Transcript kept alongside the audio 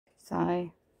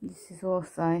So this is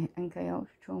also NK Ultra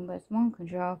Tron based mind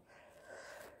control.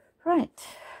 Right,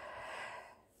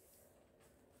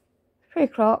 3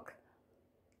 o'clock,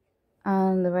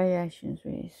 and the radiation is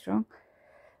really strong,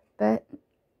 but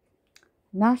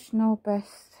National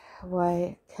Best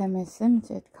Way Chemist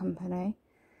Limited Company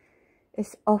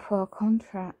is offer a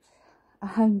contract, a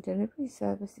home delivery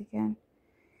service again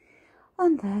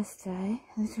on Thursday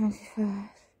the 21st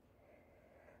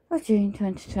of June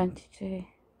 2022.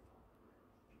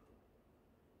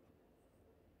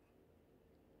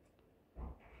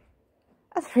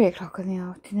 At 3 o'clock in the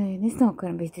afternoon. It's not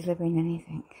going to be delivering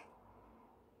anything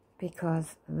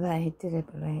because they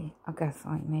deliberately are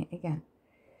gaslighting me again.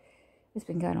 It's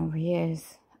been going on for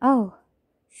years. Oh,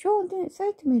 Sean didn't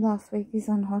say to me last week he's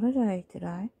on holiday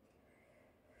today.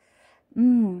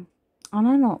 And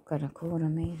I'm not going to call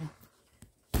him either.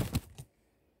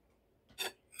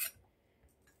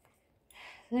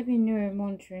 They've been neuro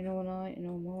monitoring all night and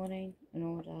all morning and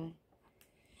all day.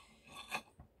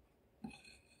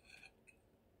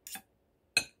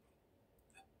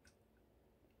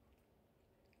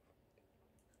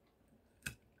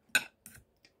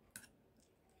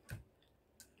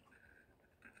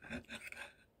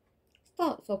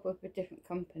 Starts off with a different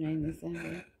company in this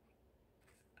area.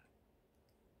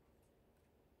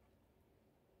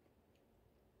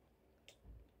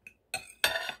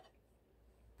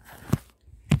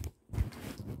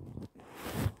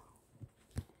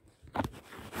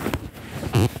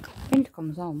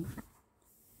 Intercom's on,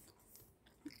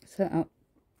 set up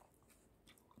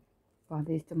by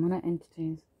these demonic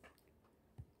entities.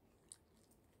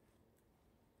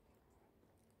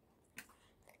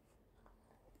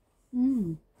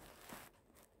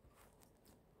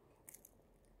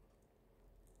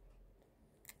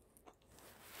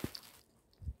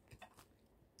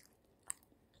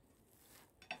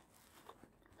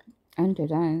 And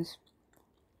today's.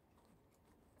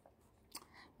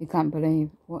 You can't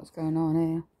believe what's going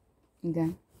on here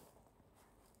again.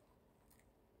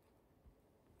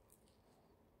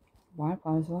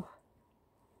 Wi-Fi's off.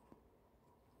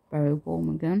 Very warm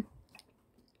again.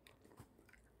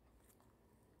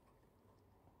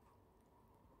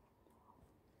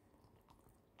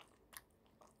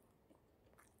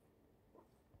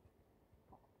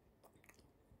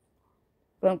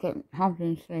 Don't get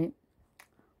having sleep.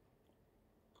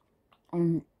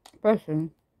 First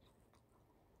thing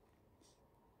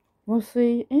was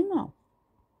the email.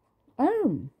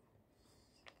 Oh,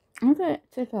 I got it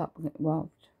set up,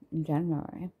 well, in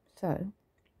January, so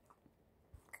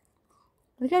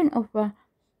they don't offer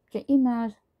the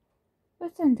emails.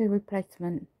 We'll send a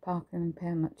replacement parking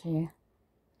impairment to you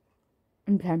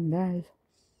in 10 days.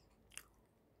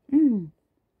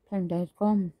 10 days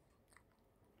gone.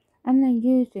 And they're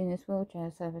using this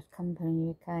wheelchair service company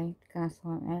UK to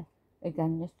gaslight me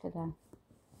again yesterday.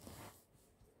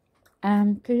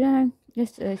 And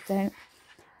yesterday's date,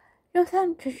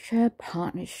 Northamptonshire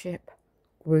partnership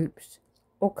groups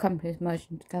or companies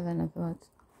merging together, in other words.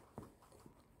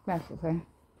 Basically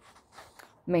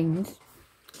means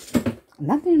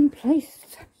nothing in place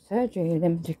surgery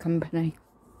limited company.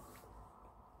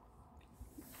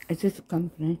 It is a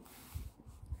company.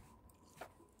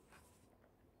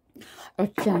 Are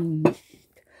changed,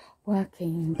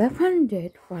 working, they're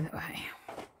funded, by the way,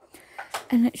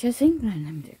 NHS England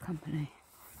Limited Company,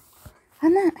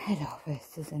 and that head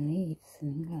office is in Leeds in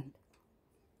England.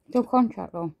 Still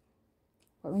contract law,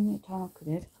 but we need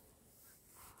targeted.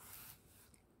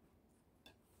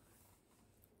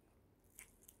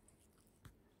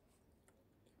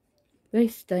 They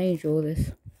stage all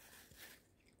this.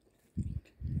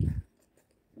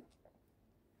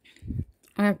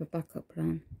 I have a backup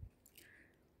plan.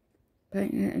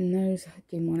 Painting it in those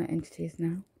demonic entities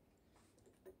now.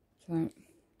 So,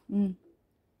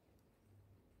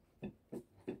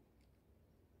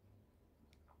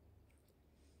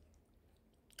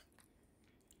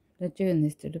 they're doing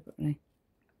this deliberately.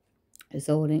 It's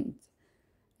all linked.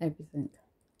 Everything.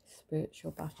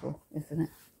 Spiritual battle, isn't it?